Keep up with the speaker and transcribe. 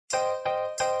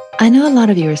I know a lot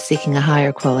of you are seeking a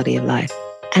higher quality of life,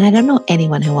 and I don't know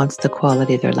anyone who wants the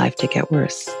quality of their life to get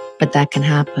worse, but that can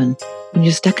happen when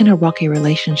you're stuck in a rocky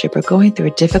relationship or going through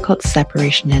a difficult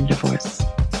separation and divorce.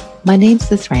 My name's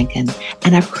Liz Rankin,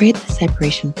 and I've created the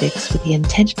Separation Fix with the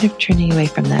intention of turning you away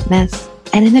from that mess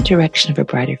and in the direction of a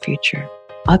brighter future.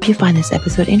 I hope you find this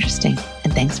episode interesting,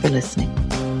 and thanks for listening.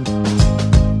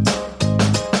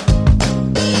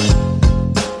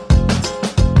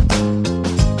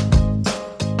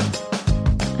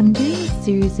 I'm doing a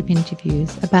series of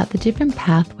interviews about the different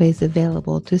pathways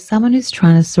available to someone who's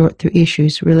trying to sort through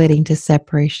issues relating to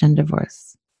separation and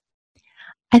divorce.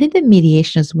 I think that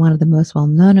mediation is one of the most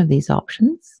well-known of these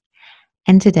options,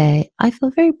 and today I feel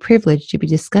very privileged to be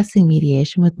discussing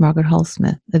mediation with Margaret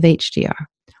Halsmith of HDR,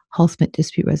 Halsmith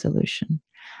Dispute Resolution,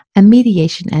 a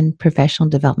mediation and professional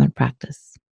development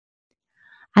practice.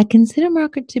 I consider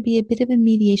Margaret to be a bit of a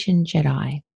mediation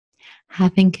Jedi,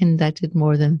 having conducted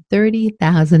more than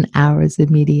 30,000 hours of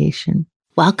mediation.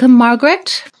 Welcome,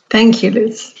 Margaret. Thank you,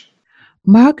 Liz.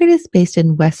 Margaret is based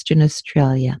in Western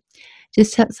Australia,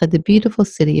 just outside the beautiful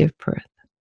city of Perth.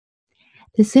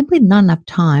 There's simply not enough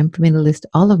time for me to list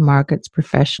all of Margaret's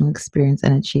professional experience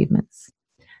and achievements,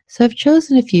 so I've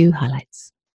chosen a few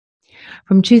highlights.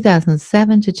 From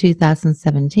 2007 to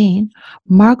 2017,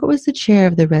 Margaret was the chair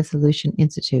of the Resolution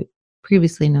Institute,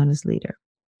 previously known as LEADER.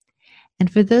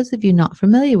 And for those of you not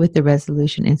familiar with the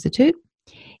Resolution Institute,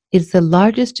 it's the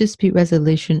largest dispute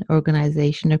resolution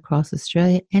organization across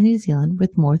Australia and New Zealand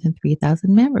with more than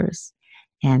 3,000 members.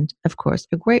 And, of course,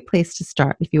 a great place to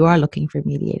start if you are looking for a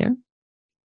mediator.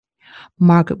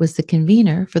 Margaret was the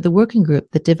convener for the working group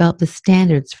that developed the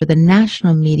standards for the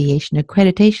National Mediation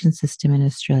Accreditation System in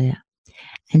Australia,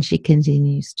 and she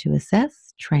continues to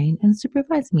assess, train, and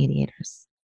supervise mediators.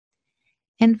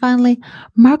 And finally,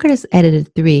 Margaret has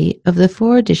edited 3 of the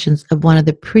 4 editions of one of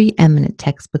the preeminent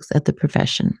textbooks of the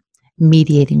profession,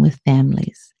 Mediating with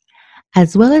Families,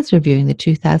 as well as reviewing the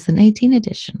 2018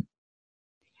 edition.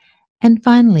 And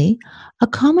finally, a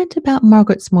comment about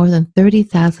Margaret's more than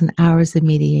 30,000 hours of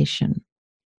mediation.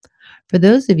 For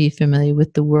those of you familiar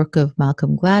with the work of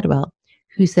Malcolm Gladwell,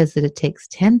 who says that it takes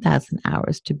 10,000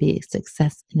 hours to be a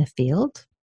success in a field,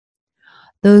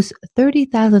 those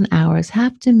 30,000 hours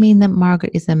have to mean that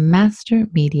Margaret is a master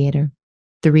mediator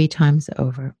 3 times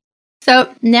over.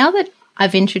 So now that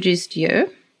I've introduced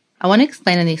you, I want to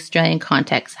explain in the Australian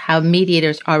context how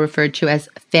mediators are referred to as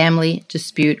family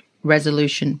dispute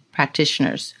resolution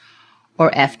practitioners, or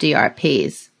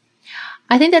FDRPs.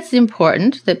 I think that's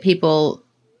important that people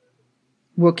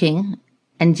working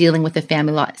and dealing with the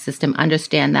family law system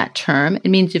understand that term. It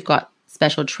means you've got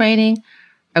special training,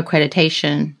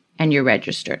 accreditation, and you're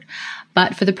registered.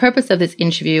 But for the purpose of this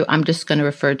interview, I'm just going to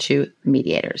refer to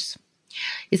mediators.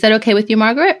 Is that okay with you,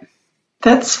 Margaret?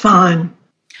 That's fine.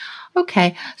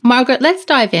 Okay. Margaret, let's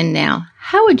dive in now.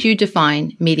 How would you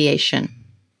define mediation?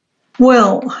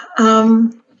 Well,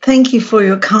 thank you for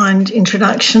your kind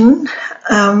introduction.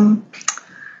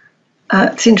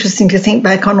 It's interesting to think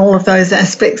back on all of those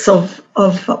aspects of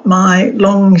my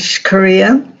long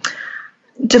career.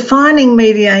 Defining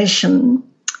mediation,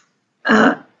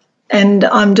 and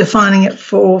I'm defining it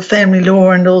for family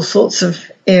law and all sorts of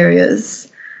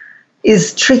areas,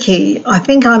 is tricky. I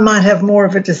think I might have more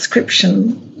of a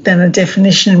description than a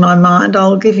definition in my mind.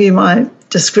 I'll give you my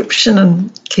description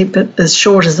and keep it as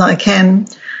short as I can.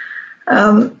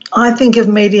 I think of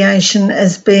mediation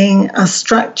as being a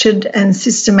structured and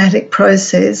systematic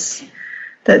process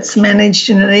that's managed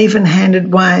in an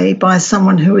even-handed way by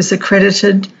someone who is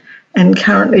accredited and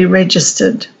currently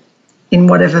registered in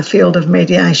whatever field of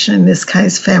mediation, in this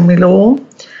case family law.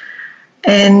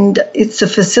 And it's a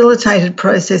facilitated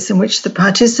process in which the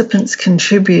participants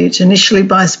contribute initially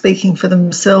by speaking for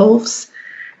themselves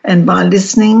and by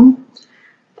listening,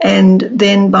 and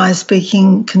then by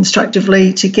speaking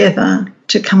constructively together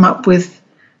to come up with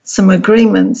some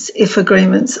agreements, if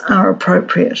agreements are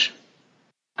appropriate.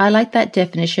 I like that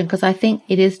definition because I think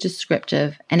it is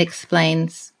descriptive and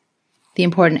explains the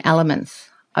important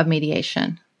elements of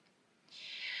mediation.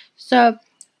 So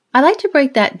I like to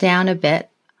break that down a bit,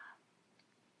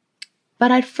 but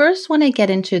I first want to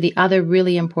get into the other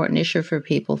really important issue for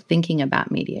people thinking about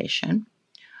mediation.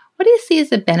 What do you see as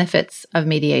the benefits of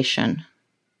mediation?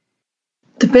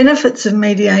 The benefits of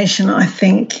mediation, I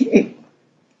think,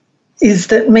 is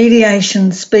that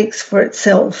mediation speaks for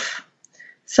itself.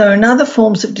 So in other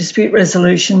forms of dispute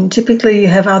resolution, typically you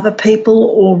have other people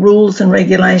or rules and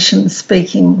regulations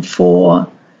speaking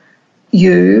for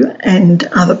you and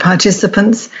other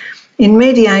participants. In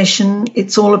mediation,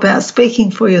 it's all about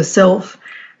speaking for yourself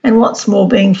and what's more,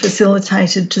 being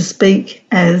facilitated to speak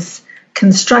as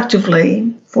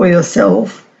constructively for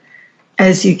yourself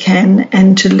as you can,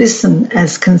 and to listen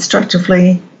as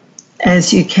constructively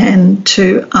as you can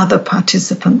to other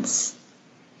participants.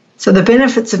 So the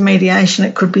benefits of mediation,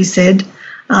 it could be said,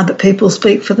 are that people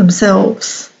speak for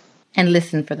themselves. And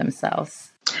listen for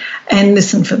themselves. And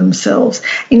listen for themselves.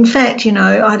 In fact,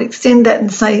 I'd extend that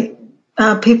and say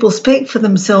people speak for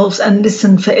themselves and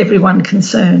listen for everyone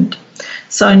concerned.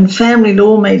 So in family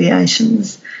law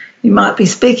mediations, you might be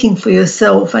speaking for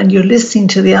yourself and you're listening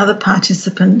to the other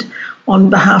participant on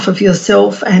behalf of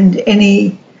yourself and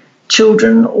any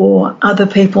children or other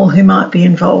people who might be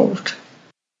involved.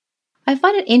 I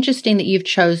find it interesting that you've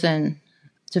chosen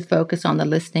to focus on the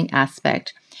listening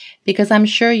aspect, because I'm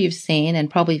sure you've seen, and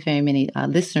probably very many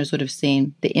listeners would have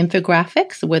seen, the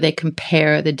infographics where they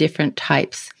compare the different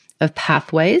types of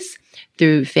pathways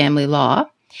through family law.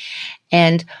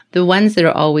 And the ones that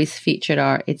are always featured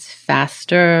are it's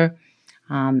faster,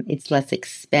 it's less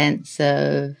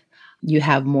expensive, you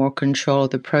have more control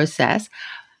of the process.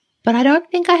 But I don't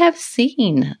think I have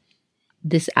seen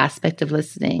this aspect of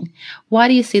listening. Why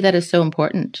do you see that as so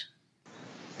important?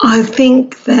 I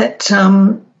think that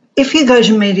if you go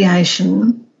to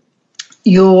mediation,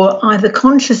 you're either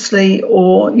consciously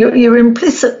or you're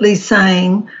implicitly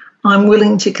saying, I'm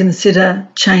willing to consider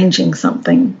changing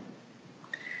something.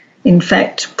 In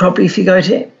fact, probably if you go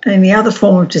to any other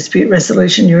form of dispute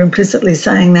resolution, you're implicitly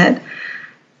saying that.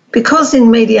 Because in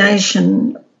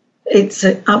mediation, it's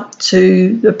up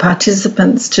to the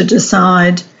participants to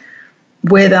decide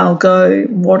where they'll go,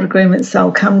 what agreements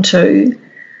they'll come to.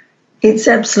 It's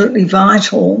absolutely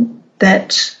vital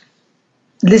that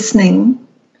listening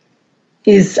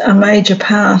is a major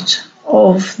part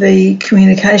of the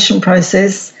communication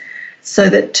process so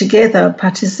that together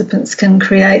participants can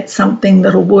create something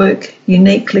that'll work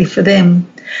uniquely for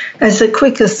them. As a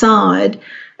quick aside,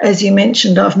 as you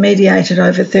mentioned, I've mediated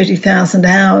over 30,000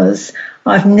 hours.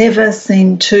 I've never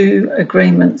seen two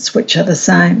agreements which are the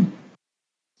same.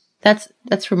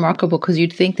 That's remarkable, because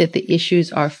you'd think that the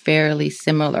issues are fairly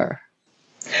similar.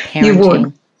 Parenting. You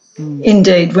would.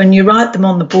 Indeed. When you write them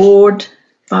on the board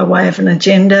by way of an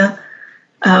agenda,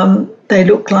 they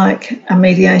look like a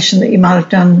mediation that you might have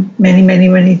done many, many,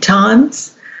 many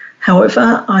times.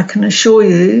 However, I can assure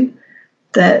you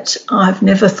that I've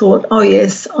never thought, oh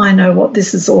yes, I know what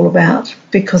this is all about,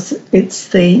 because it's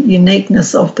the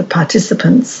uniqueness of the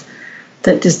participants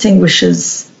that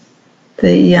distinguishes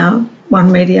the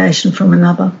one mediation from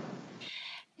another.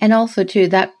 And also too,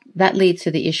 that leads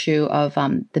to the issue of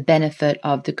the benefit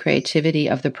of the creativity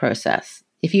of the process.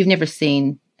 If you've never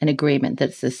seen an agreement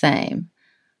that's the same,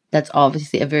 that's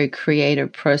obviously a very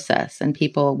creative process, and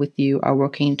people with you are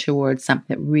working towards something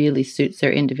that really suits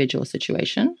their individual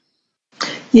situation.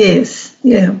 Yes,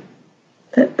 yeah.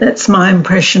 That's my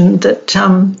impression, that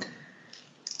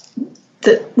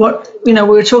what, we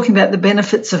were talking about the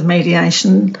benefits of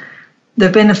mediation. The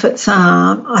benefits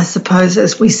are, I suppose,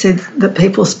 as we said, that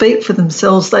people speak for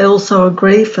themselves. They also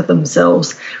agree for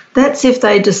themselves. That's if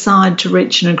they decide to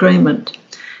reach an agreement.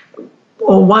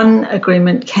 Or one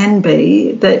agreement can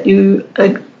be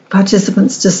that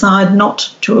participants decide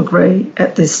not to agree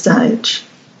at this stage.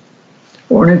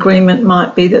 Or an agreement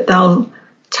might be that they'll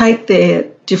take their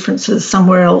differences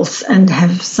somewhere else and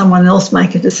have someone else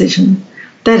make a decision.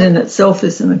 That in itself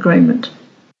is an agreement.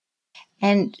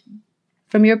 And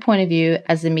from your point of view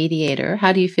as a mediator,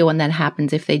 how do you feel when that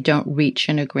happens, if they don't reach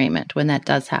an agreement, when that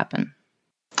does happen?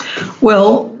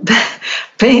 Well,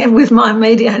 being with my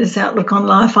mediator's outlook on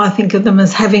life, I think of them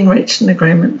as having reached an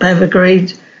agreement. They've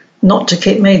agreed not to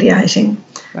keep mediating,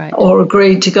 right, or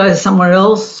agreed to go somewhere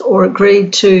else, or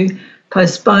agreed to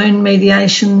postpone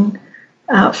mediation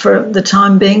for the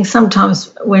time being.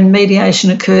 Sometimes when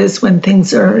mediation occurs, when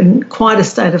things are in quite a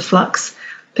state of flux,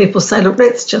 people say, look,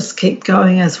 let's just keep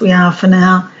going as we are for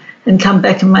now and come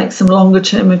back and make some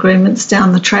longer-term agreements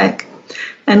down the track.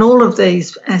 And all of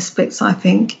these aspects, I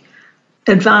think,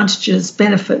 advantages,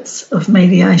 benefits of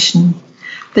mediation.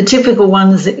 The typical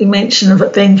ones that you mentioned of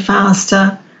it being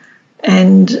faster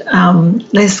and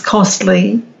less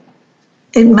costly,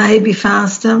 it may be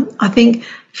faster. I think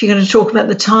if you're going to talk about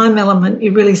the time element,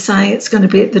 you're really saying it's going to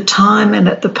be at the time and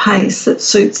at the pace that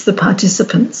suits the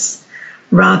participants,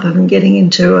 rather than getting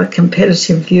into a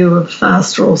competitive view of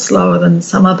faster or slower than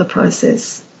some other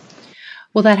process.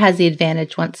 Well, that has the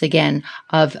advantage, once again,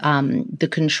 of the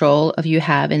control of you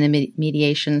have in the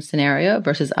mediation scenario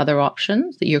versus other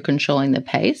options, that you're controlling the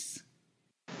pace.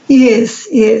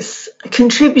 Yes.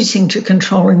 Contributing to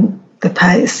controlling the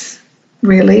pace,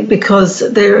 really, because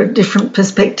there are different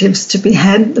perspectives to be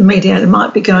had. The mediator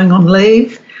might be going on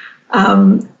leave,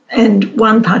 and And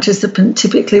one participant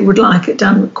typically would like it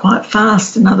done quite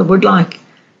fast, another would like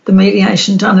the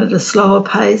mediation done at a slower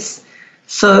pace.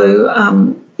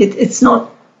 So it's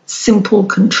not simple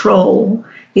control,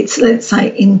 it's, let's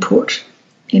say, input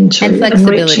into and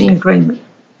reaching agreement.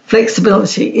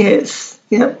 Flexibility, yes,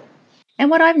 yep. And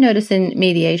what I've noticed in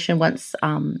mediation, once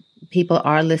people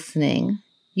are listening,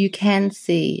 you can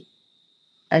see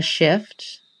a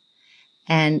shift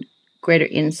and greater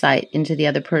insight into the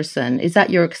other person. Is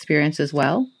that your experience as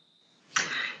well?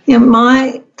 Yeah,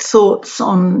 my thoughts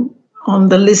on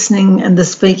the listening and the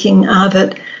speaking are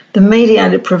that the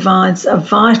mediator provides a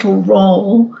vital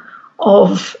role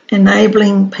of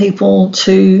enabling people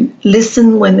to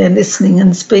listen when they're listening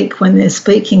and speak when they're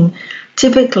speaking.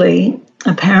 Typically,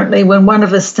 apparently, when one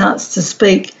of us starts to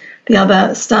speak, the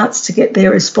other starts to get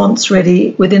their response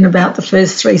ready within about the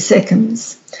first 3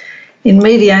 seconds. In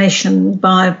mediation,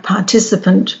 by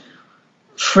participant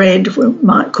Fred, we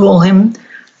might call him,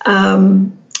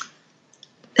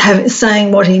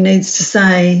 saying what he needs to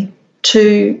say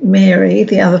to Mary,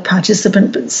 the other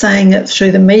participant, but saying it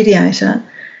through the mediator,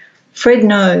 Fred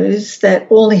knows that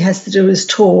all he has to do is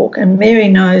talk, and Mary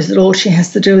knows that all she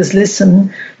has to do is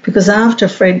listen, because after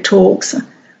Fred talks,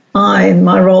 I, in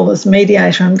my role as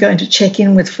mediator, I'm going to check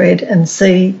in with Fred and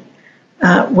see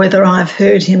whether I've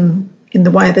heard him in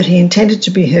the way that he intended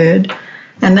to be heard,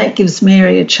 and that gives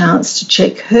Mary a chance to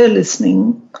check her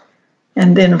listening,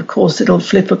 and then, of course, it'll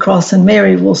flip across and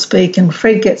Mary will speak and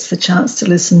Fred gets the chance to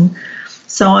listen.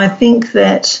 So I think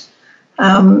that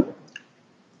the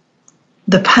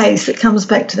pace, it comes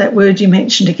back to that word you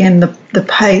mentioned again, the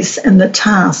pace and the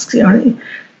task. You know,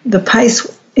 the pace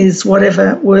is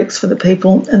whatever works for the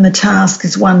people, and the task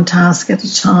is one task at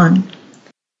a time.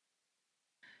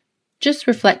 Just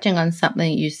reflecting on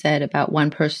something you said about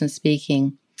one person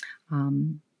speaking,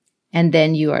 and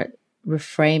then you are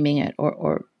reframing it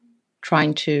or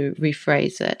trying to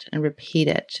rephrase it and repeat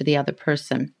it to the other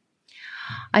person.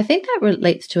 I think that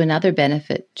relates to another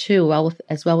benefit too,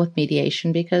 as well with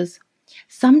mediation, because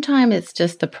sometimes it's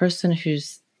just the person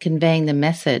who's conveying the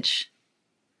message,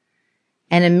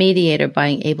 and a mediator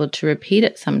being able to repeat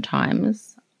it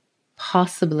sometimes,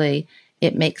 possibly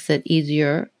it makes it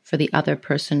easier for the other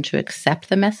person to accept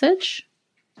the message.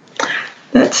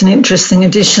 That's an interesting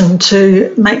addition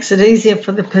to, makes it easier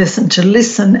for the person to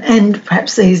listen and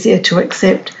perhaps easier to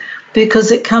accept,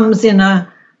 because it comes in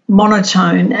a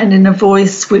monotone and in a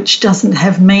voice which doesn't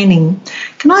have meaning.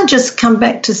 Can I just come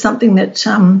back to something that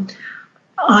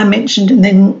I mentioned and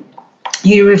then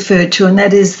you referred to, and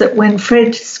that is that when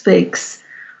Fred speaks,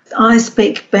 I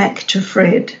speak back to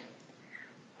Fred.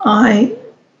 I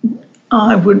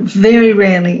would very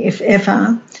rarely, if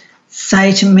ever,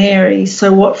 say to Mary,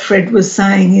 so what Fred was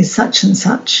saying is such and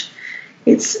such.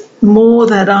 It's more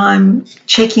that I'm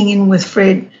checking in with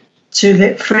Fred to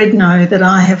let Fred know that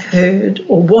I have heard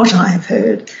or what I have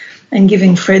heard, and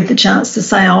giving Fred the chance to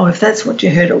say, oh, if that's what you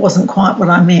heard, it wasn't quite what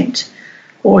I meant,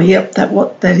 or yep,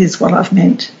 that is what I've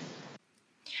meant.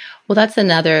 Well, that's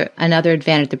another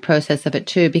advantage, the process of it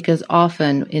too, because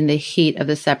often in the heat of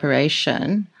the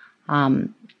separation,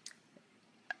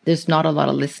 there's not a lot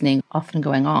of listening often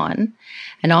going on,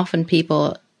 and often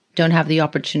people don't have the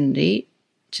opportunity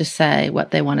to say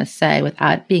what they want to say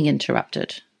without being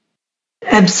interrupted.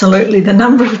 Absolutely. The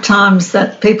number of times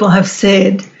that people have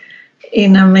said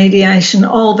in a mediation,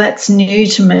 oh, that's new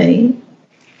to me,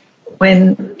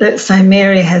 when, let's say,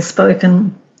 Mary has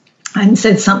spoken and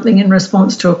said something in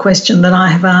response to a question that I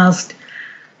have asked,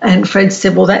 and Fred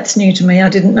said, well, that's new to me, I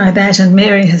didn't know that, and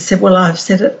Mary has said, well, I've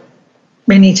said it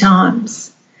many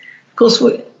times. Of course,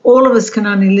 all of us can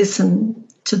only listen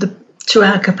to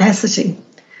our capacity,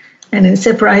 and in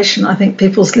separation, I think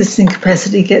people's listening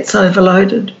capacity gets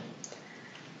overloaded.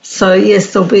 So,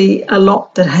 yes, there'll be a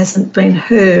lot that hasn't been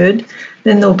heard,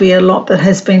 then there'll be a lot that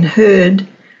has been heard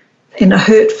in a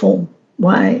hurtful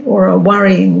way or a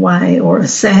worrying way or a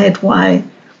sad way,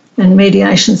 and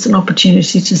mediation's an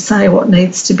opportunity to say what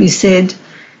needs to be said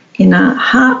in a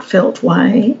heartfelt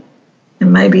way,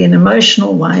 and maybe an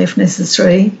emotional way if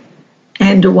necessary,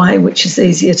 and a way which is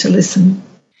easier to listen.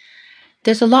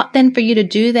 There's a lot then for you to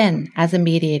do then as a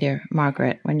mediator,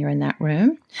 Margaret, when you're in that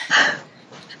room.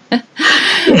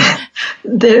 Yeah,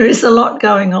 there is a lot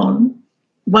going on.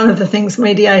 One of the things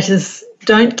mediators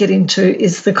don't get into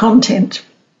is the content.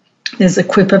 There's a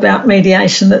quip about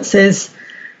mediation that says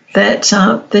that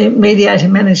the mediator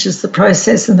manages the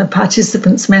process and the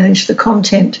participants manage the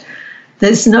content.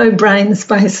 There's no brain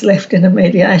space left in a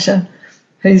mediator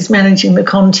who's managing the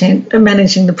content and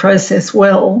managing the process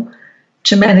well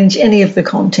to manage any of the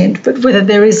content. But whether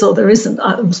there is or there isn't,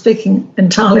 I'm speaking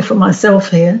entirely for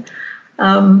myself here,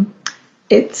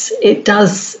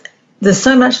 there's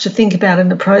so much to think about in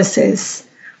the process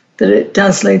that it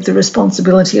does leave the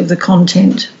responsibility of the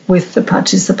content with the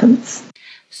participants.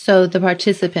 So the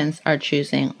participants are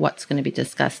choosing what's going to be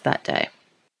discussed that day?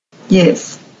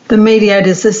 Yes. The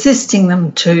mediator's assisting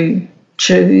them to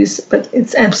choose, but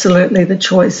it's absolutely the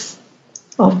choice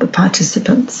of the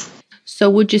participants. So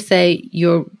would you say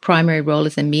your primary role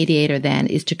as a mediator then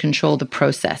is to control the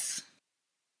process?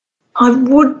 I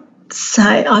would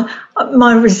say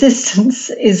my resistance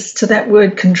is to that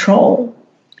word control.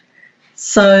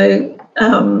 So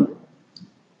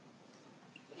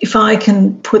if I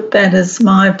can put that as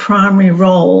my primary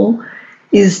role,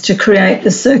 is to create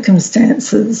the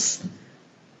circumstances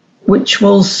which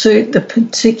will suit the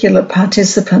particular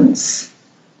participants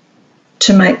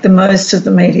to make the most of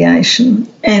the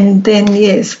mediation. And then,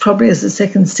 yes, probably as a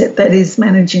second step, that is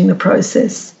managing the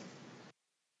process.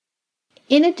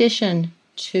 In addition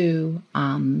to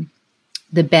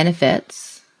the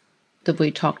benefits that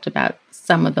we talked about,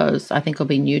 some of those I think will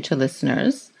be new to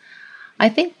listeners, I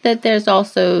think that there's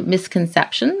also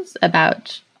misconceptions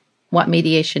about what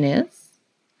mediation is.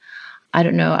 I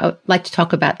don't know, I would like to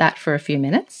talk about that for a few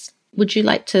minutes. Would you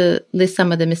like to list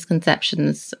some of the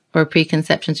misconceptions or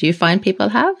preconceptions you find people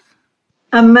have?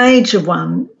 A major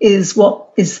one is what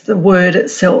is the word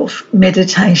itself.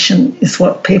 Meditation is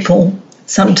what people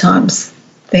sometimes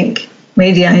think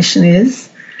mediation is.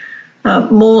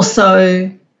 More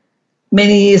so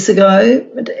many years ago,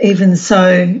 but even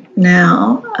so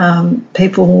now,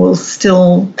 people will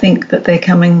still think that they're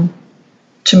coming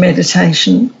to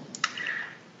meditation.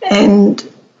 And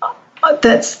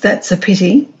that's a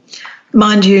pity.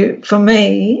 Mind you, for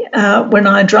me, when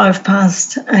I drive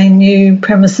past a new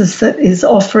premises that is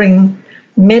offering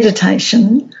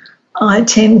meditation, I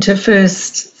tend to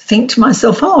first think to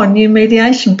myself, a new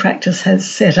mediation practice has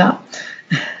set up.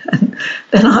 And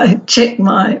then I check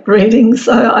my readings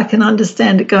so I can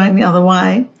understand it going the other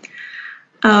way.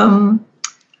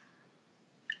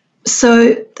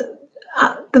 So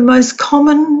the most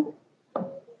common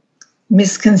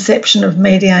misconception of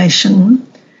mediation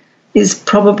is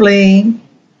probably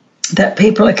that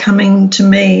people are coming to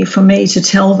me for me to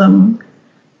tell them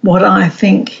what I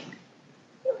think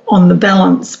on the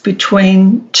balance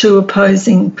between two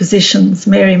opposing positions.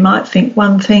 Mary might think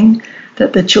one thing,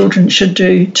 that the children should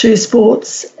do 2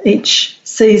 sports each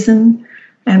season,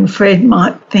 and Fred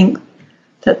might think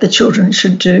that the children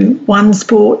should do 1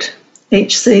 sport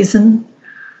each season,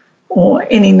 or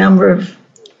any number of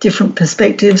different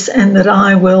perspectives, and that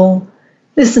I will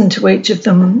listen to each of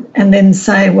them and then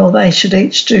say, well, they should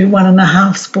each do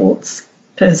 1.5 sports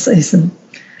per season.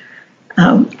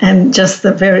 And just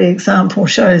the very example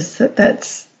shows that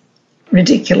that's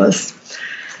ridiculous.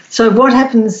 So what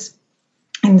happens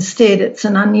instead, it's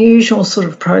an unusual sort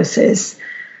of process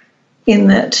in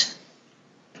that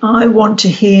I want to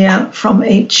hear from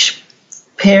each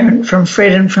parent, from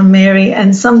Fred and from Mary,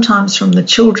 and sometimes from the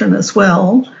children as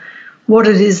well, what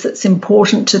it is that's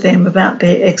important to them about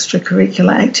their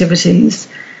extracurricular activities.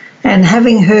 And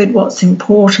having heard what's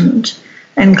important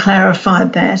and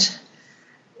clarified that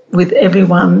with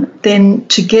everyone, then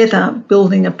together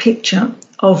building a picture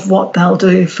of what they'll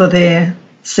do for their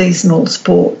seasonal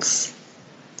sports.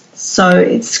 So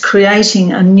it's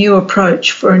creating a new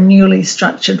approach for a newly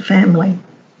structured family.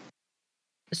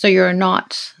 So you're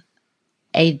not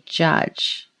a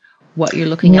judge. What you're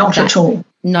looking at? Not at all.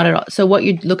 Not at all. So what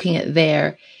you're looking at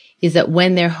there is that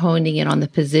when they're honing in on the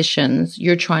positions,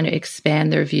 you're trying to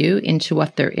expand their view into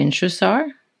what their interests are?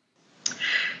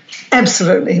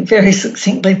 Absolutely. Very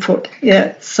succinctly put.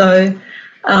 Yeah. So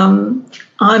I'm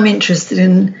interested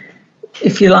in,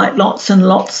 if you like, lots and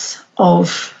lots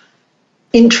of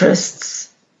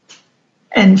interests,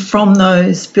 and from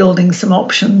those building some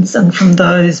options, and from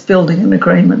those building an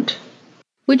agreement.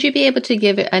 Would you be able to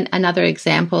give another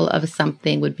example of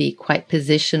something would be quite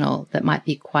positional that might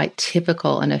be quite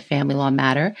typical in a family law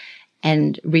matter,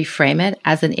 and reframe it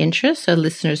as an interest so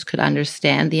listeners could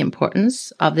understand the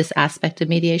importance of this aspect of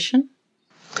mediation?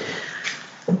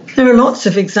 There are lots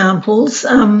of examples.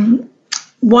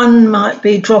 One might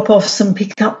be drop-offs and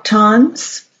pick-up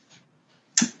times,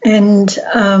 and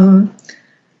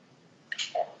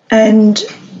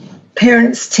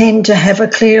parents tend to have a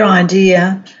clear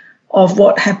idea of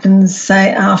what happens, say,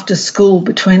 after school,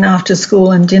 between after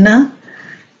school and dinner,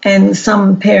 and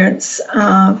some parents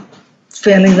are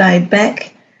fairly laid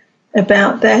back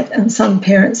about that, and some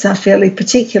parents are fairly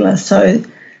particular. So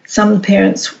some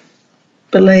parents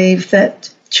believe that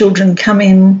children come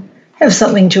in, have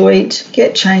something to eat,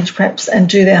 get changed perhaps, and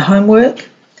do their homework,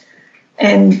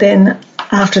 and then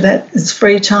after that is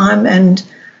free time. And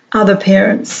other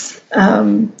parents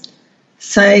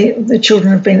say the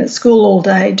children have been at school all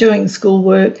day doing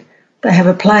schoolwork, they have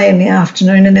a play in the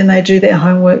afternoon, and then they do their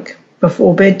homework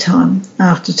before bedtime,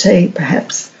 after tea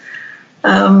perhaps.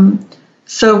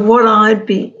 So what I'd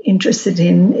be interested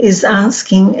in is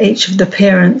asking each of the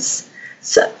parents,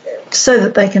 so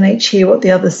that they can each hear what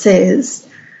the other says,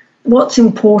 what's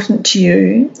important to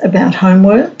you about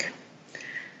homework?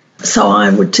 So I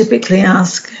would typically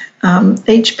ask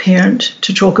each parent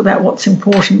to talk about what's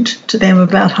important to them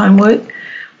about homework,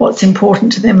 what's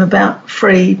important to them about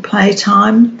free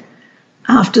playtime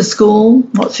after school,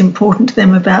 what's important to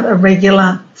them about a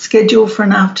regular schedule for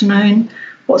an afternoon,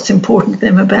 what's important to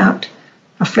them about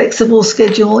a flexible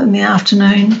schedule in the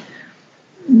afternoon,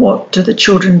 what do the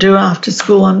children do after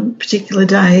school on particular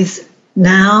days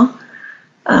now,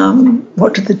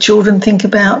 what do the children think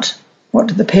about, what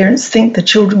do the parents think the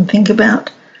children think about,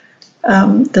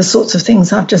 the sorts of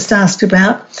things I've just asked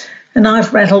about. And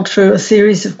I've rattled through a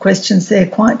series of questions there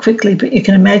quite quickly, but you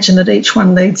can imagine that each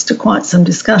one leads to quite some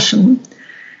discussion.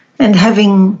 And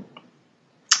having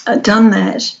done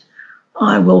that,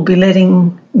 I will be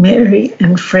letting Mary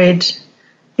and Fred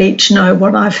each know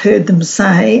what I've heard them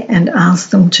say and ask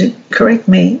them to correct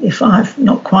me if I've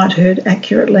not quite heard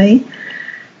accurately.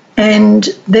 And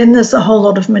then there's a whole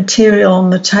lot of material on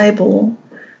the table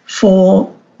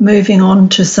for moving on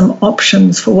to some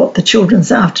options for what the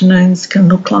children's afternoons can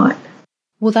look like.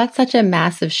 Well, that's such a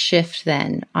massive shift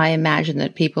then. I imagine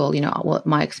that people,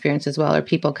 my experience as well, are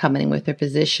people coming in with their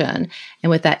position and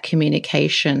with that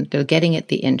communication, they're getting at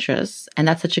the interests. And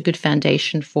that's such a good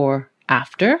foundation for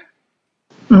after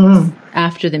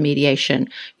the mediation,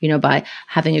 by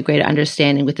having a greater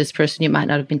understanding with this person you might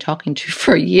not have been talking to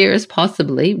for years,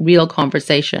 possibly, real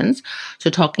conversations.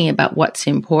 So talking about what's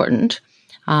important.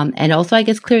 And also, I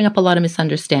guess, clearing up a lot of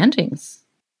misunderstandings.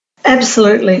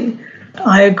 Absolutely.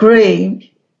 I agree.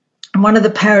 And one of the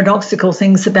paradoxical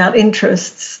things about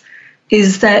interests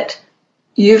is that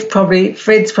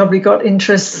Fred's probably got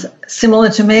interests similar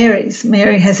to Mary's.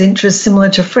 Mary has interests similar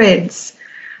to Fred's.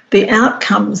 The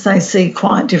outcomes they see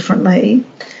quite differently.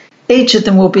 Each of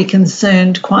them will be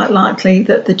concerned, quite likely,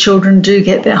 that the children do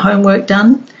get their homework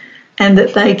done and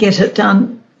that they get it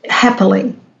done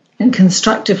happily and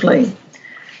constructively.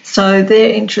 So their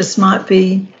interests might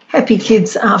be happy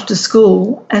kids after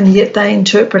school, and yet they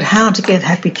interpret how to get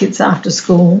happy kids after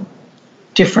school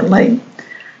differently.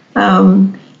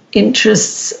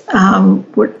 Interests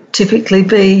would typically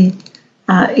be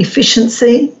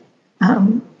efficiency,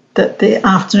 that the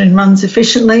afternoon runs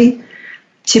efficiently.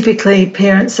 Typically,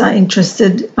 parents are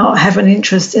interested or have an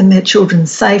interest in their children's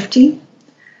safety.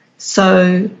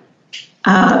 So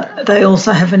they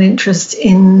also have an interest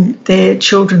in their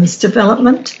children's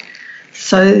development.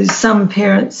 So some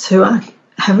parents who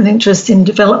have an interest in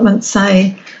development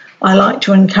say, I like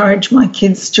to encourage my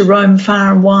kids to roam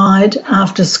far and wide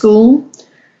after school.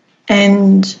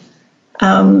 And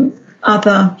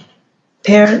other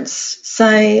parents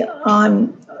say,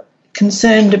 I'm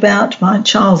concerned about my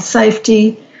child's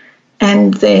safety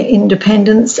and their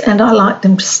independence, and I like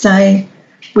them to stay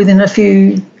within a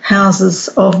few houses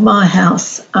of my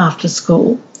house after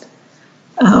school.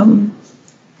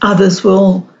 Others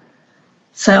will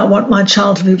say, I want my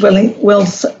child to be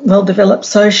well developed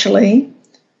socially,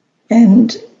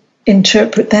 and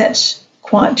interpret that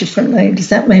quite differently. Does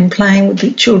that mean playing with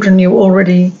the children you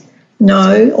already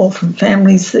know or from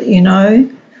families that you know?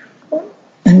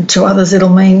 And to others it'll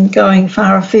mean going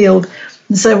far afield.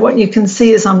 And so what you can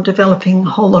see is I'm developing a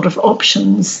whole lot of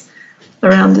options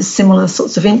around the similar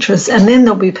sorts of interests. And then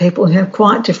there'll be people who have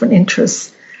quite different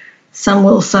interests. Some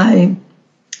will say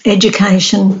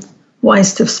education,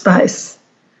 waste of space.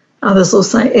 Others will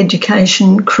say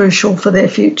education, crucial for their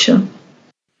future.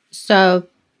 So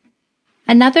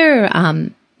another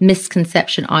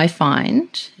misconception I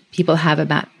find people have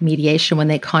about mediation when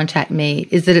they contact me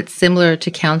is that it's similar to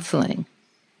counselling.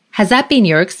 Has that been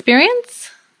your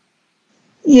experience?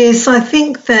 Yes, I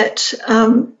think that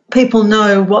people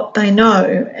know what they know,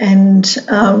 and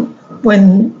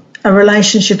when a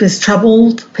relationship is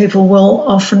troubled, people will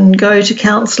often go to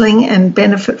counselling and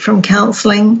benefit from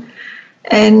counselling,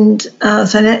 and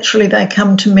so naturally they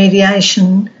come to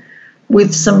mediation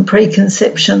with some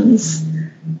preconceptions.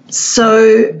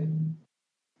 So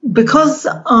because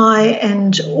I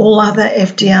and all other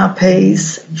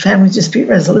FDRPs, family dispute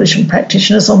resolution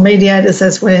practitioners or mediators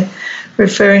as we're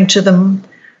referring to them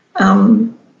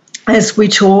as we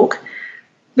talk,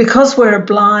 because we're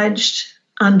obliged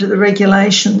under the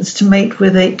regulations to meet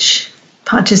with each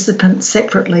participant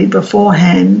separately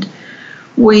beforehand,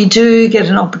 we do get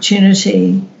an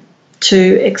opportunity to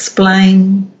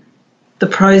explain the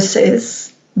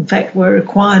process. In fact, we're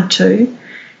required to,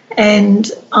 And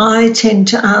I tend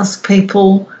to ask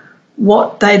people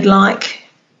what they'd like,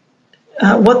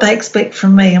 what they expect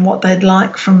from me and what they'd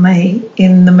like from me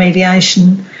in the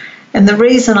mediation. And the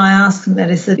reason I ask them that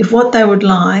is that if what they would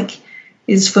like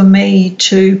is for me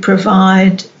to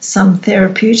provide some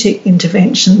therapeutic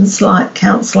interventions like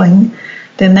counselling,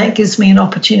 then that gives me an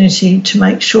opportunity to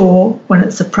make sure when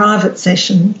it's a private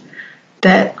session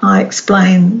that I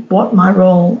explain what my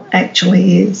role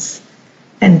actually is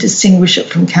and distinguish it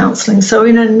from counselling. So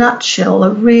in a nutshell,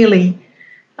 a really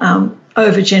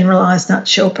overgeneralised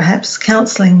nutshell perhaps,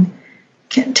 counselling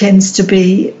tends to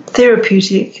be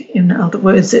therapeutic. In other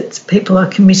words, it's people are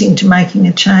committing to making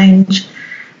a change,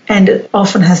 and it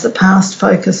often has a past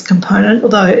focus component,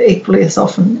 although equally as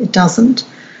often it doesn't.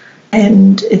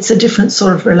 And it's a different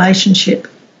sort of relationship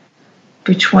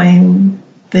between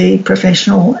the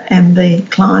professional and the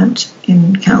client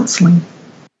in counselling.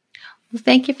 Well,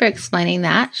 thank you for explaining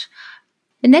that.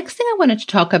 The next thing I wanted to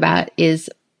talk about is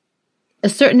a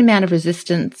certain amount of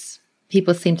resistance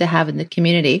people seem to have in the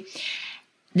community.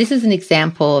 This is an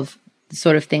example of the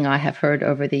sort of thing I have heard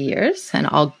over the years, and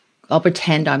I'll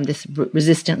pretend I'm this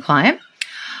resistant client.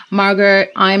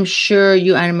 Margaret, I'm sure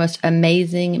you are the most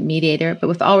amazing mediator, but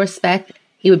with all respect,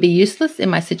 it would be useless in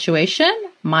my situation.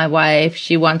 My wife,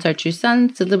 she wants our 2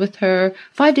 sons to live with her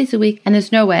 5 days a week, and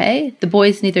there's no way. The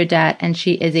boys need their dad, and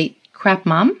she is a crap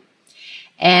mom.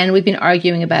 And we've been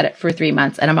arguing about it for 3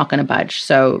 months, and I'm not going to budge.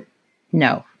 So,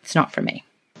 no, it's not for me.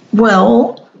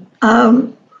 Well,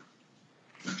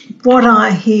 what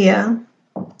I hear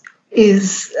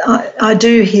is I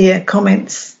do hear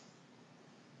comments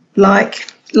like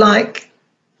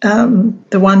the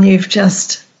one you've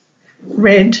just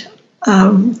read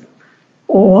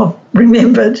or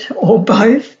remembered or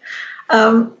both.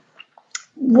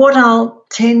 What I'll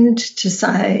tend to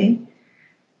say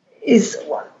is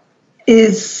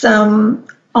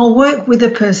I'll work with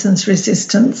a person's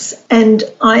resistance, and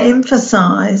I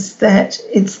emphasise that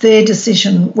it's their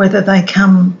decision whether they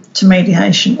come to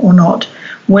mediation or not,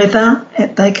 whether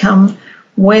they come,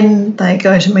 when they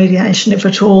go to mediation, if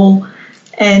at all,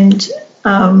 and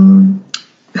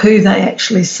who they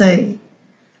actually see.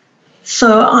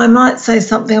 So I might say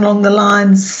something along the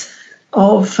lines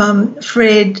of,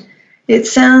 Fred, it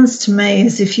sounds to me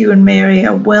as if you and Mary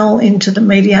are well into the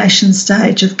mediation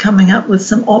stage of coming up with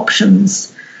some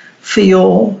options for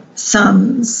your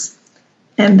sons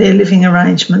and their living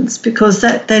arrangements, because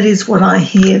that is what I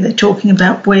hear. They're talking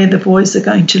about where the boys are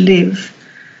going to live.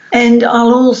 And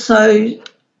I'll also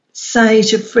say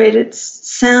to Fred, it's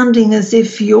sounding as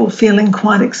if you're feeling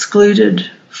quite excluded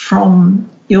from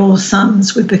your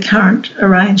sons with the current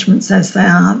arrangements as they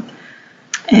are.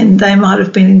 And they might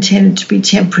have been intended to be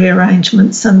temporary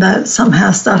arrangements, and they're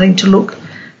somehow starting to look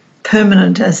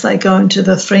permanent as they go into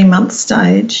the 3-month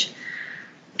stage.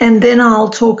 And then I'll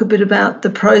talk a bit about the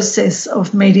process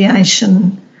of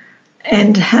mediation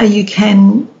and how you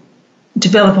can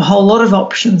develop a whole lot of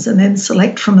options and then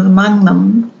select from among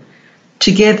them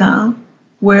together,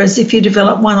 whereas if you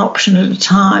develop one option at a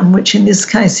time, which in this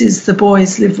case is the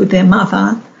boys live with their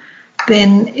mother,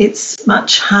 then it's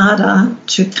much harder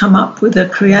to come up with a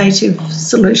creative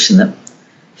solution that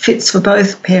fits for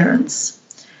both parents.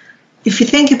 If you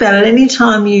think about it, any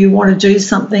time you want to do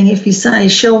something, if you say,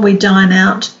 shall we dine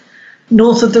out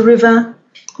north of the river?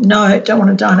 No, don't want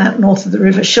to dine out north of the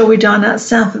river. Shall we dine out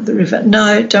south of the river?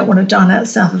 No, don't want to dine out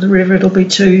south of the river. It'll be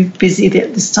too busy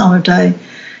at this time of day.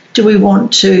 Do we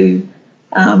want to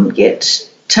get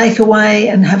takeaway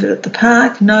and have it at the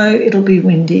park? No, it'll be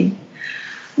windy.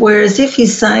 Whereas if you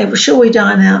say, well, shall we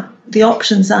dine out? The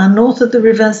options are north of the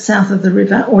river, south of the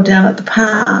river, or down at the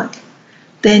park.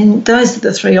 Then those are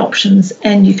the 3 options,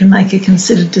 and you can make a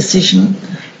considered decision,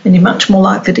 and you're much more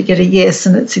likely to get a yes,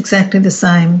 and it's exactly the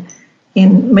same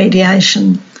in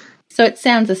mediation. So it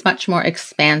sounds as much more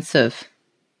expansive.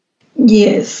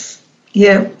 Yes,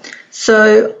 yeah.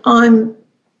 So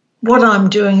what I'm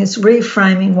doing is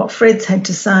reframing what Fred's had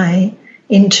to say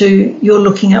into, you're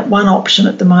looking at one option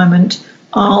at the moment,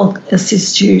 I'll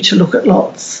assist you to look at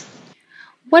lots.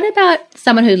 What about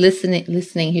someone who's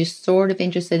listening who's sort of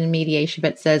interested in mediation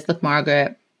but says, look,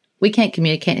 Margaret, we can't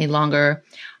communicate any longer.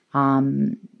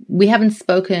 We haven't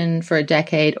spoken for a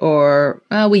decade, or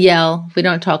we yell. If we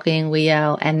don't talking, we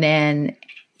yell. And then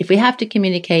if we have to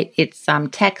communicate, it's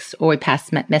text, or we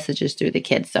pass messages through the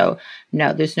kids. So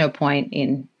no, there's no point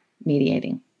in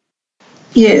mediating.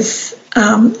 Yes,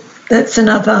 that's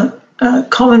another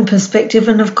common perspective.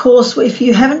 And of course, if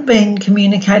you haven't been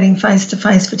communicating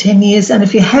face-to-face for 10 years, and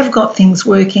if you have got things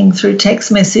working through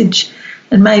text message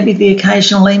and maybe the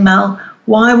occasional email,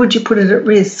 why would you put it at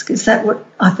risk? Is that what,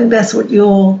 I think that's what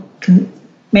you're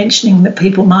mentioning that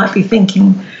people might be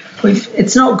thinking,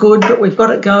 it's not good, but we've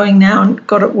got it going now and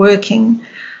got it working.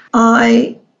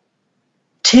 I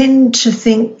tend to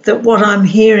think that what I'm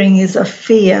hearing is a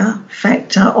fear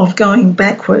factor of going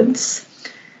backwards,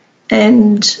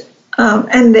 and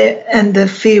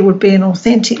the fear would be an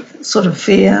authentic sort of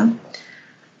fear.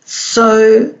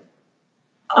 So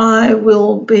I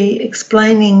will be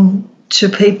explaining to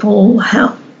people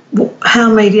how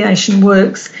mediation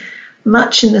works,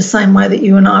 much in the same way that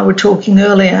you and I were talking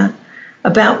earlier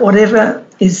about whatever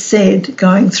is said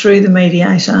going through the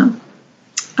mediator,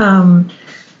 and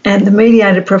the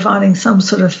mediator providing some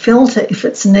sort of filter if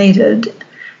it's needed.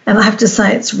 And I have to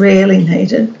say it's rarely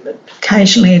needed, but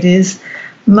occasionally it is.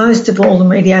 Most of all, the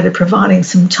mediator providing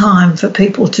some time for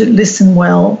people to listen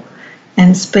well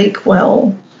and speak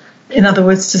well, in other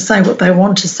words, to say what they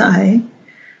want to say.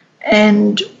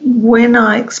 And when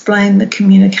I explain the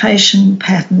communication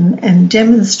pattern and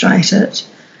demonstrate it,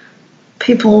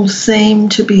 people seem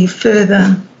to be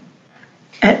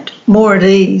more at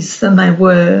ease than they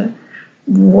were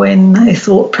when they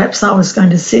thought perhaps I was going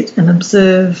to sit and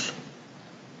observe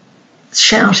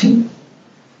shouting.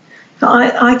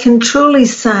 I can truly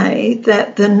say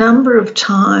that the number of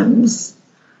times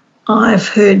I've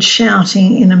heard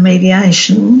shouting in a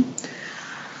mediation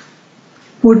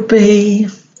would be,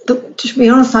 to be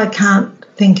honest, I can't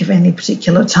think of any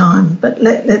particular time, but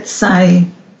let's say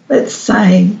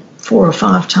 4 or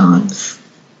 5 times.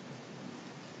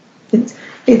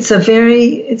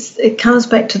 It comes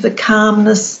back to the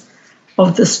calmness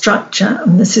of the structure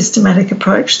and the systematic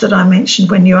approach that I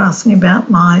mentioned when you asked me about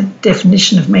my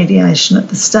definition of mediation at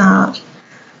the start.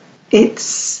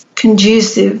 It's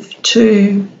conducive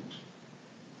to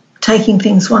taking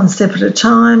things one step at a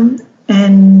time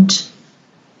and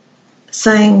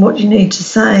saying what you need to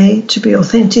say to be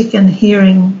authentic and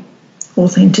hearing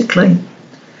authentically.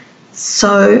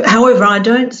 So, however, I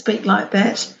don't speak like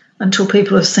that until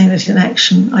people have seen it in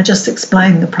action. I just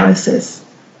explain the process.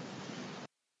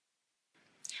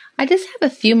 I just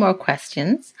have a few more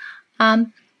questions.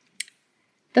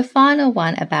 The final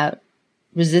one about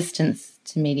resistance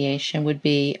to mediation would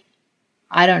be,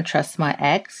 I don't trust my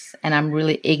ex and I'm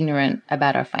really ignorant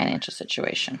about our financial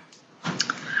situation.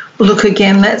 Well, look,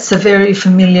 again, that's a very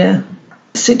familiar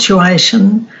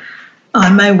situation.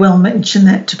 I may well mention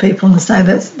that to people and say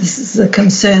that this is a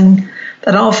concern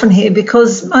that I often hear,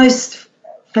 because most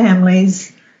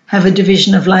families have a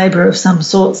division of labour of some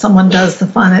sort. Someone does the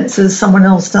finances, someone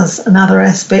else does another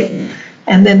aspect,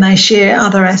 and then they share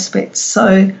other aspects.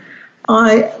 So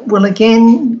I will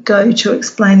again go to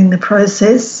explaining the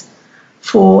process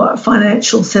for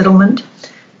financial settlement,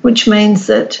 which means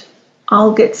that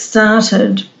I'll get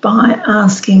started by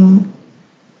asking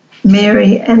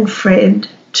Mary and Fred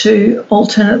to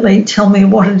alternately tell me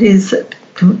what it is that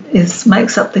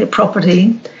makes up their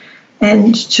property,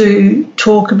 and to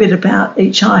talk a bit about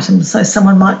each item. So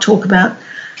someone might talk about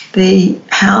the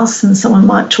house, and someone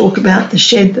might talk about the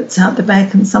shed that's out the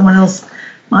back, and someone else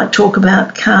might talk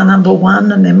about car number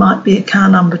 1, and there might be a car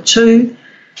number 2,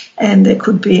 and there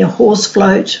could be a horse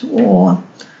float or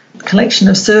a collection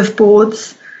of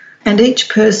surfboards, and each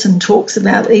person talks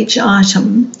about each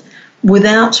item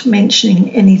without mentioning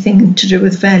anything to do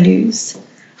with values.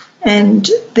 And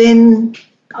then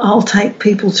I'll take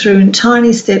people through in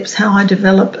tiny steps how I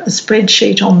develop a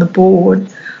spreadsheet on the board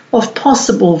of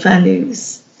possible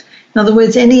values. In other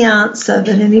words, any answer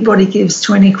that anybody gives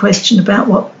to any question about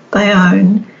what they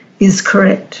own is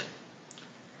correct.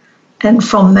 And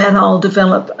from that, I'll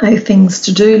develop a things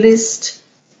to do list,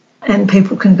 and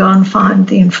people can go and find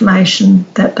the information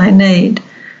that they need.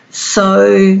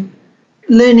 So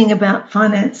learning about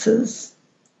finances,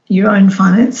 your own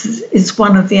finances, is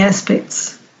one of the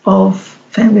aspects of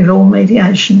family law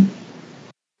mediation.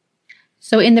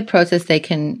 So in the process, they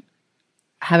can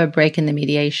have a break in the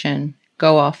mediation,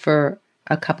 go off for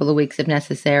a couple of weeks if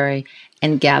necessary,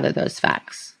 and gather those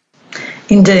facts.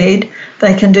 Indeed,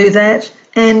 they can do that,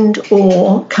 and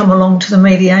or come along to the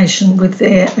mediation with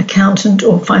their accountant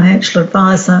or financial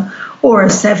advisor or a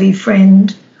savvy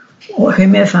friend or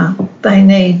whomever. They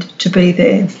need to be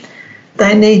there.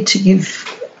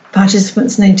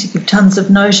 Participants need to give tons of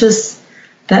notice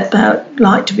that they would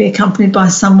like to be accompanied by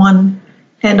someone,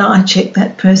 and I check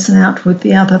that person out with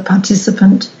the other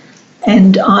participant,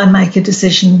 and I make a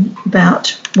decision about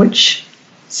which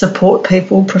support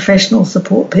people, professional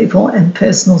support people and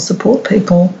personal support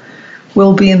people,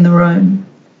 will be in the room.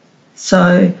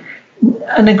 So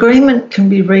an agreement can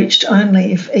be reached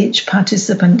only if each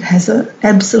participant has an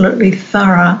absolutely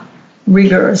thorough,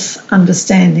 rigorous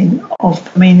understanding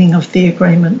of the meaning of the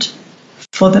agreement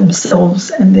for themselves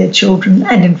and their children,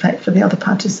 and in fact for the other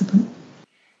participant.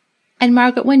 And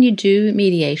Margaret, when you do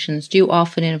mediations, do you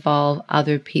often involve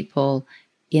other people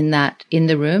in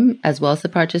the room as well as the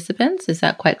participants? Is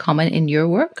that quite common in your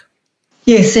work?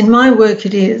 Yes, in my work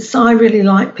it is. I really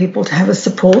like people to have a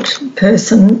support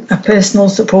person, a personal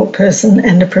support person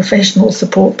and a professional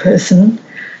support person.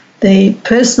 The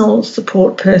personal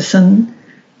support person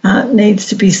needs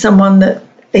to be someone that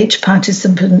each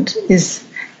participant is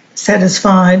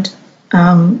satisfied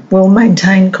will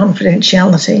maintain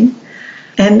confidentiality.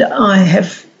 And I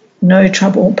have no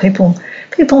trouble. People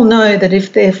know that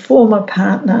if their former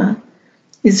partner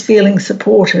is feeling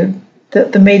supported,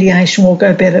 that the mediation will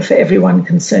go better for everyone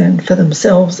concerned, for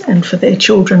themselves and for their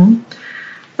children.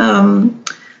 And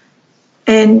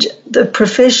the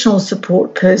professional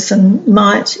support person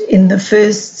might, in the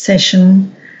first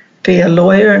session, be a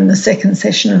lawyer, and the second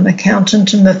session an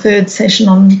accountant, and the third session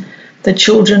on the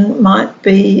children might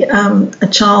be a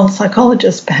child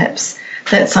psychologist, perhaps.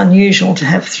 That's unusual to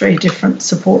have 3 different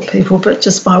support people, but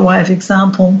just by way of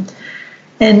example.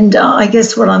 And I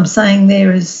guess what I'm saying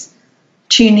there is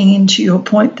tuning into your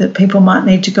point that people might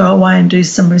need to go away and do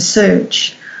some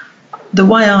research. The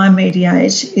way I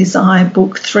mediate is I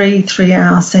book 3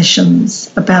 3-hour sessions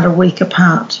about a week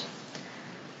apart.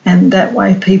 And that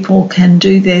way people can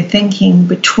do their thinking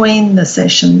between the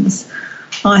sessions.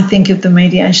 I think of the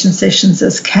mediation sessions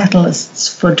as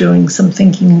catalysts for doing some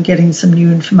thinking and getting some new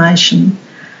information,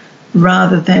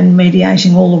 rather than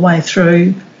mediating all the way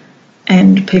through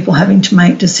and people having to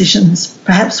make decisions,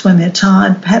 perhaps when they're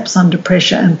tired, perhaps under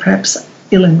pressure, and perhaps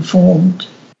ill-informed.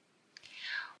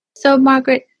 So,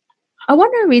 Margaret, I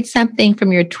want to read something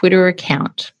from your Twitter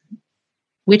account,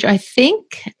 which I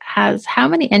think has how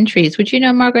many entries? Would you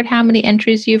know, Margaret, how many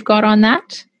entries you've got on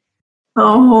that?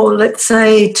 Oh, let's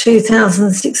say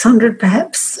 2,600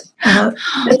 perhaps.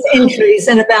 That's entries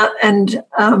and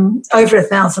over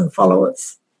 1,000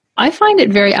 followers. I find it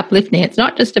very uplifting. It's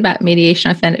not just about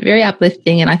mediation. I find it very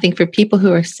uplifting. And I think for people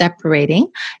who are separating,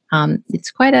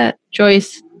 it's quite a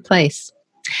joyous place.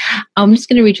 I'm just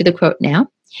going to read you the quote now.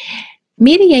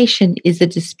 Mediation is a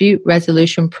dispute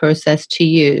resolution process to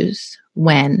use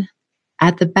when,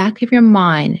 at the back of your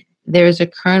mind, there is a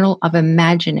kernel of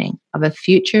imagining of a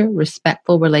future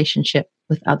respectful relationship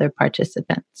with other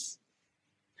participants.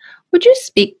 Would you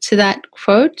speak to that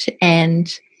quote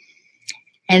and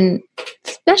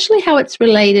especially how it's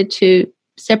related to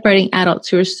separating adults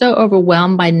who are so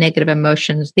overwhelmed by negative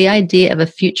emotions? The idea of a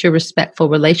future respectful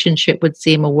relationship would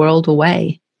seem a world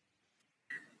away.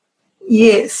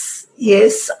 Yes,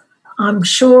 I'm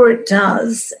sure it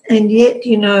does. And yet,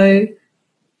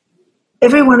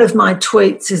 every one of my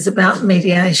tweets is about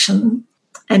mediation,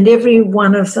 and every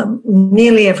one of them,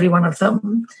 nearly every one of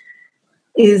them,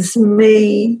 is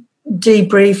me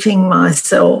debriefing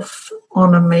myself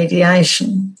on a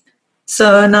mediation.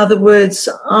 So, in other words,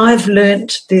 I've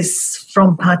learnt this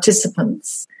from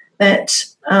participants that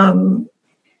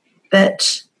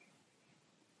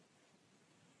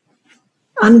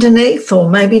underneath, or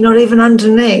maybe not even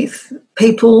underneath,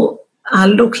 people are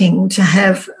looking to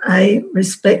have a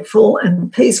respectful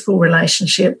and peaceful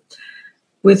relationship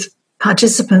with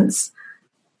participants.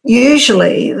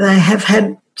 Usually they have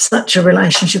had such a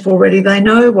relationship already. They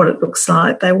know what it looks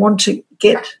like. They want to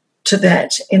get to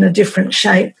that in a different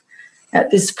shape at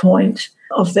this point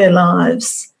of their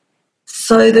lives.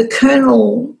 So the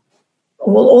kernel,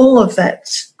 well, all of that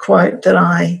quote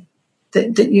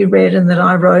that you read and that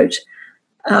I wrote,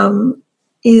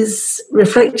 is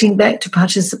reflecting back to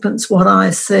participants what I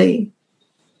see.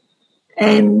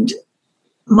 And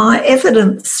my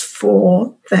evidence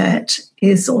for that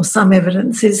is, or some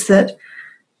evidence, is that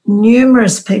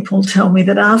numerous people tell me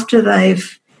that after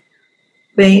they've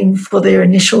been for their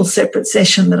initial separate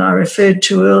session that I referred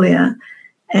to earlier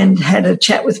and had a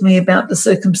chat with me about the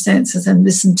circumstances and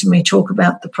listened to me talk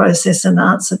about the process and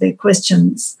answer their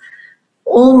questions,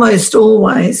 almost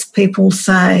always people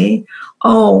say,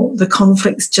 oh, the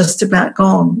conflict's just about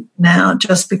gone now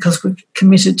just because we've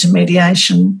committed to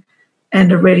mediation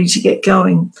and are ready to get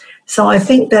going. So I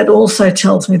think that also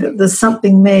tells me that there's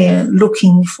something there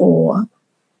looking for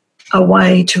a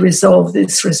way to resolve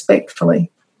this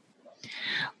respectfully.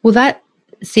 Well, that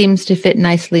seems to fit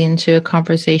nicely into a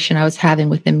conversation I was having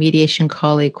with a mediation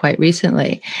colleague quite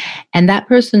recently. And that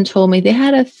person told me they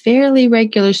had a fairly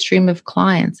regular stream of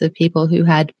clients, of people who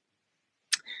had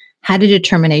a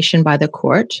determination by the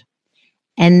court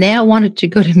and now wanted to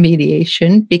go to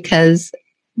mediation because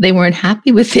they weren't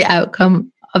happy with the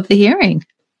outcome of the hearing.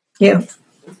 Yeah,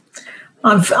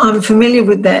 I'm familiar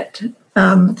with that.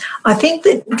 I think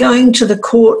that going to the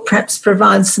court perhaps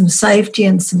provides some safety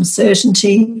and some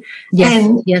certainty,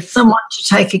 and someone to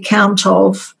take account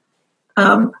of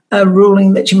a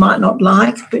ruling that you might not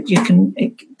like, but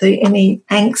any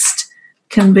angst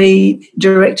can be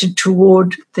directed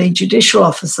toward the judicial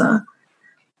officer.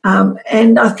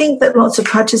 And I think that lots of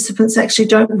participants actually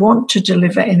don't want to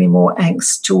deliver any more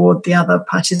angst toward the other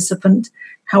participant.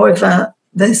 However,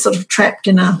 they're sort of trapped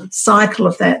in a cycle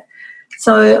of that.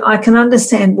 So I can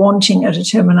understand wanting a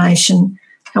determination.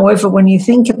 However, when you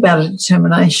think about a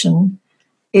determination,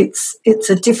 it's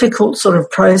a difficult sort of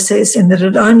process in that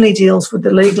it only deals with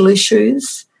the legal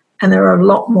issues, and there are a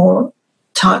lot more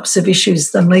types of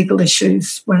issues than legal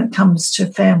issues when it comes to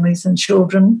families and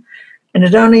children. And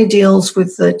it only deals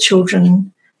with the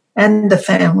children and the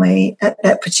family at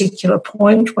that particular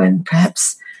point when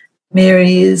perhaps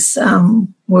Mary is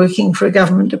working for a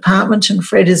government department and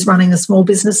Fred is running a small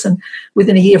business, and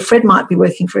within a year Fred might be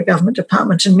working for a government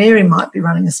department and Mary might be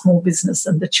running a small business,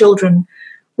 and the children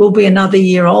will be another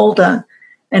year older.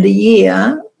 And a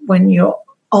year when you're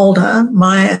older,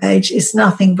 my age, is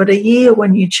nothing, but a year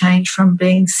when you change from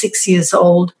being 6 years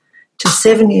old to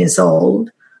 7 years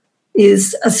old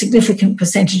is a significant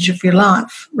percentage of your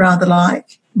life, rather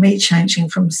like me changing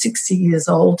from 60 years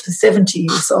old to 70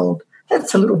 years old.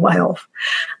 That's a little way off.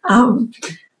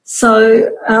 So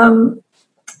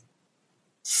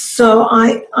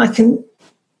I can,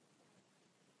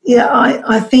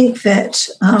 I think that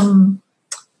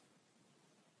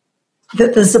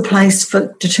that there's a place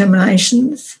for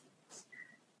determinations,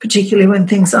 particularly when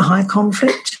things are high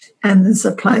conflict, and there's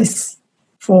a place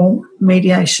for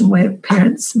mediation where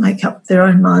parents make up their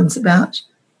own minds about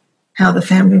how the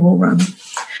family will run.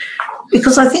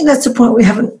 Because I think that's a point we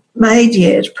haven't made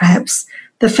yet, perhaps.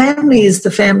 The family is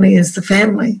the family is the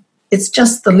family. It's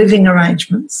just the living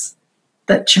arrangements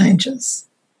that changes.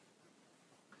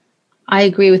 I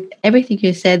agree with everything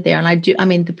you said there.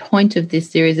 And the point of this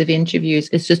series of interviews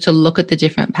is just to look at the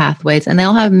different pathways, and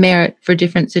they'll have merit for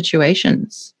different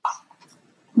situations.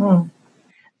 Mm.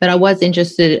 But I was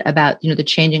interested about, the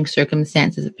changing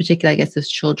circumstances, particularly, I guess, as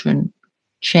children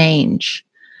change,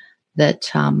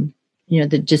 that,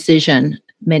 the decision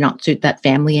may not suit that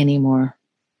family anymore.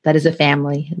 That is a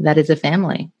family. That is a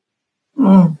family.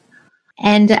 Mm.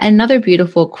 And another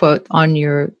beautiful quote on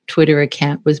your Twitter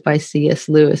account was by C.S.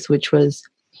 Lewis, which was,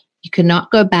 "You cannot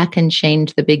go back and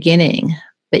change the beginning,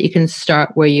 but you can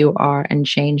start where you are and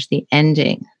change the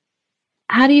ending."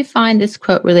 How do you find this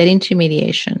quote relating to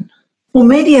mediation? Well,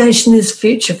 mediation is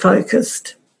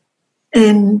future-focused,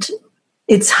 and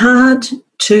it's hard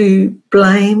to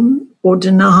blame or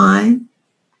deny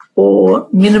or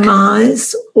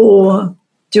minimise or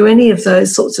do any of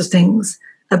those sorts of things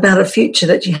about a future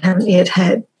that you haven't yet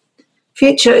had.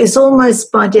 Future is almost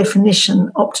by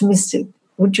definition optimistic.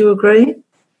 Would you agree?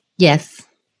 Yes.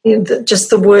 Just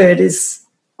the word is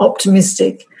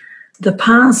optimistic. The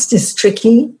past is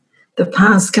tricky. The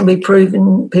past can be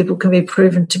proven, people can be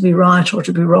proven to be right or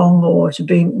to be wrong or to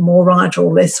be more right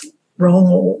or less wrong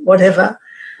or whatever.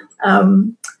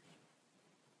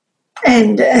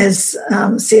 And as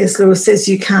C.S. Lewis says,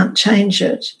 you can't change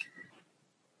it.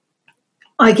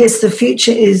 I guess the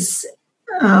future is,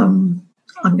 I'm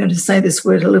going to say this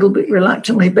word a little bit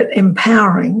reluctantly, but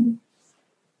empowering.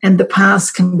 And the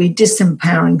past can be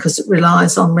disempowering because it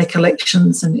relies on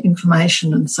recollections and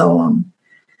information and so on.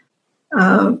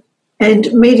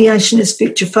 And mediation is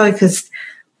future-focused.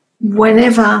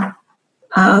 Whenever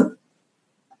a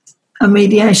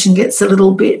mediation gets a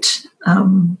little bit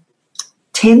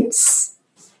tense,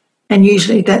 and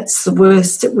usually that's the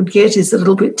worst it would get, is a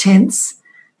little bit tense,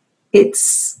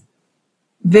 it's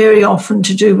very often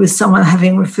to do with someone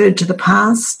having referred to the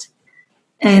past.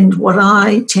 And what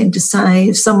I tend to say,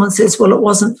 if someone says, well, it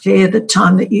wasn't fair the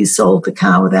time that you sold the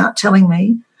car without telling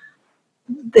me,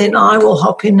 then I will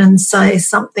hop in and say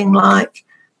something like,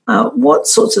 what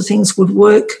sorts of things would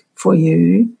work for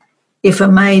you if a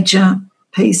major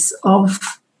piece of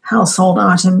household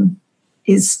item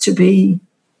is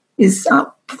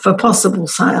up for possible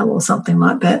sale or something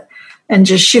like that, and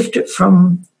just shift it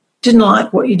from didn't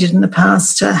like what you did in the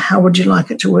past to how would you like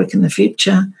it to work in the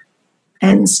future,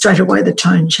 and straight away the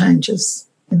tone changes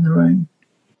in the room.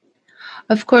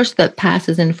 Of course, the past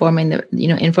is informing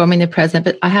the present,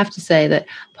 but I have to say that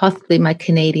possibly my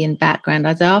Canadian background,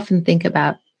 as I often think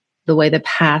about the way the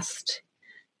past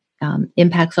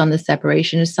impacts on the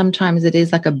separation, is sometimes it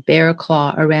is like a bear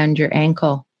claw around your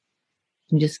ankle.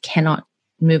 You just cannot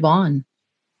move on.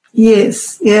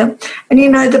 Yes, yeah. And,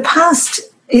 the past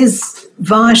is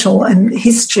vital, and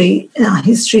histories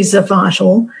are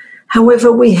vital.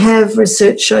 However, we have,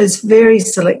 research shows, very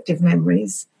selective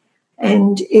memories.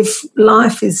 And if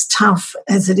life is tough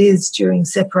as it is during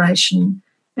separation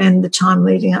and the time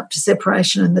leading up to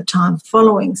separation and the time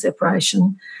following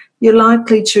separation, you're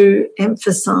likely to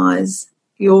emphasize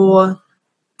your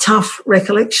tough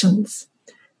recollections.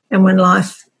 And when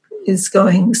life is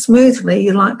going smoothly,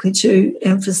 you're likely to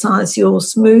emphasize your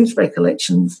smooth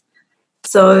recollections.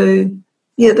 So,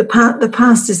 yeah, the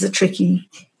past is a tricky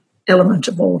element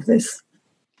of all of this.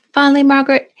 Finally,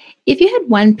 Margaret, if you had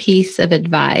one piece of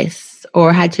advice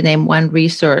or had to name one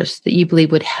resource that you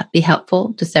believe would be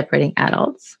helpful to separating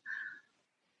adults,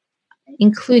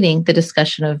 including the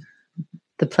discussion of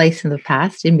the place in the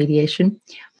past in mediation,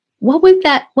 what would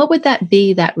that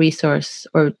be, that resource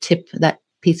or tip, that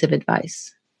piece of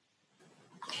advice?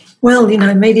 Well,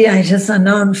 mediators are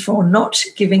known for not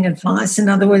giving advice. In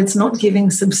other words, not giving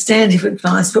substantive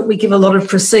advice, but we give a lot of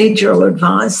procedural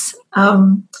advice.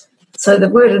 So the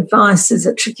word advice is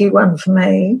a tricky one for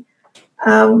me.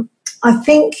 I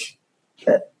think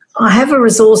that I have a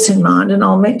resource in mind, and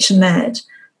I'll mention that.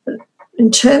 But in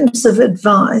terms of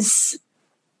advice,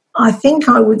 I think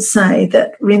I would say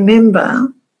that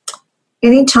remember,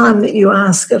 any time that you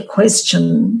ask a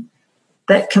question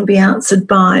that can be answered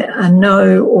by a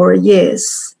no or a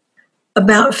yes,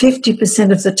 about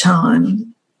 50% of the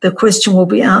time, the question will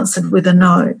be answered with a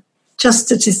no, just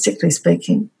statistically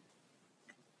speaking.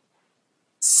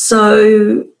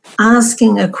 So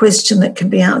asking a question that can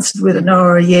be answered with a no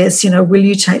or a yes, will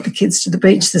you take the kids to the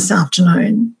beach this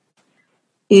afternoon,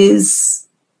 is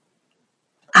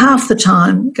half the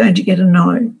time going to get a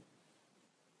no.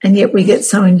 And yet we get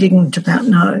so indignant about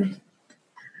no.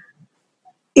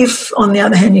 If, on the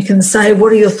other hand, you can say,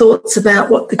 what are your thoughts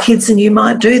about what the kids and you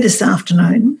might do this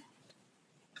afternoon?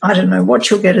 I don't know what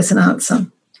you'll get as an answer.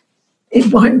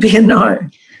 It won't be a no.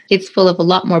 It's full of a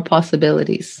lot more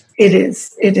possibilities. It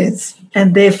is,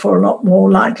 and therefore a lot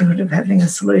more likelihood of having a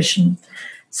solution.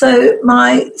 So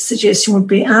my suggestion would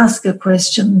be ask a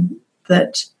question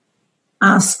that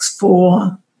asks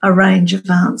for a range of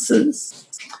answers.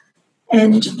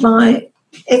 And my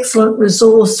excellent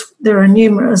resource, there are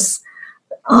numerous.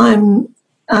 I'm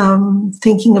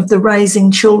thinking of the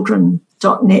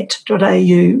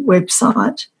raisingchildren.net.au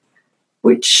website,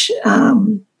 which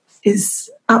is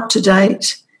up to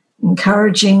date,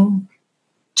 encouraging,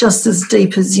 just as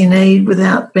deep as you need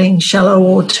without being shallow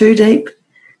or too deep,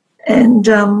 and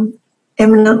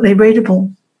eminently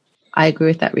readable. I agree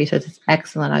with that research. It's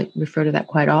excellent. I refer to that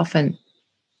quite often.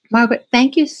 Margaret,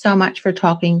 thank you so much for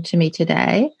talking to me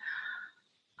today.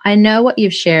 I know what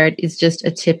you've shared is just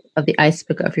a tip of the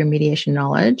iceberg of your mediation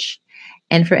knowledge.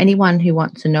 And for anyone who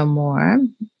wants to know more,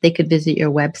 they could visit your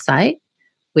website,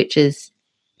 which is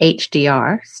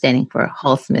HDR, standing for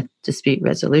Halsmith Dispute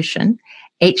Resolution,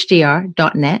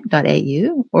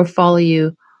 hdr.net.au, or follow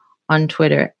you on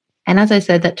Twitter. And as I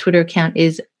said, that Twitter account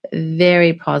is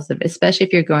very positive, especially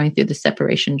if you're going through the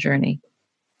separation journey.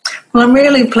 Well, I'm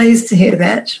really pleased to hear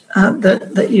that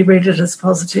you read it as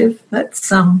positive. That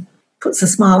puts a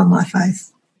smile on my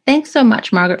face. Thanks so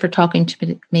much, Margaret, for talking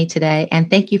to me today, and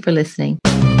thank you for listening.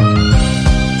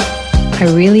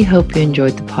 I really hope you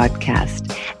enjoyed the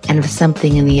podcast, and if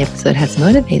something in the episode has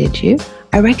motivated you,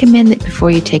 I recommend that before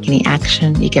you take any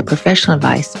action, you get professional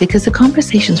advice, because the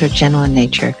conversations are general in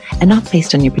nature and not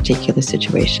based on your particular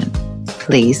situation.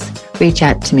 Please reach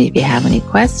out to me if you have any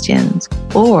questions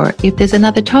or if there's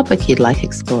another topic you'd like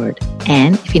explored.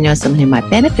 And if you know someone who might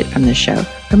benefit from the show,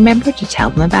 remember to tell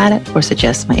them about it or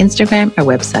suggest my Instagram or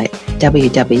website,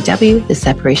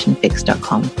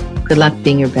 www.theseparationfix.com. Good luck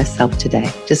being your best self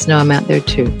today. Just know I'm out there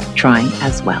too, trying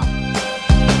as well.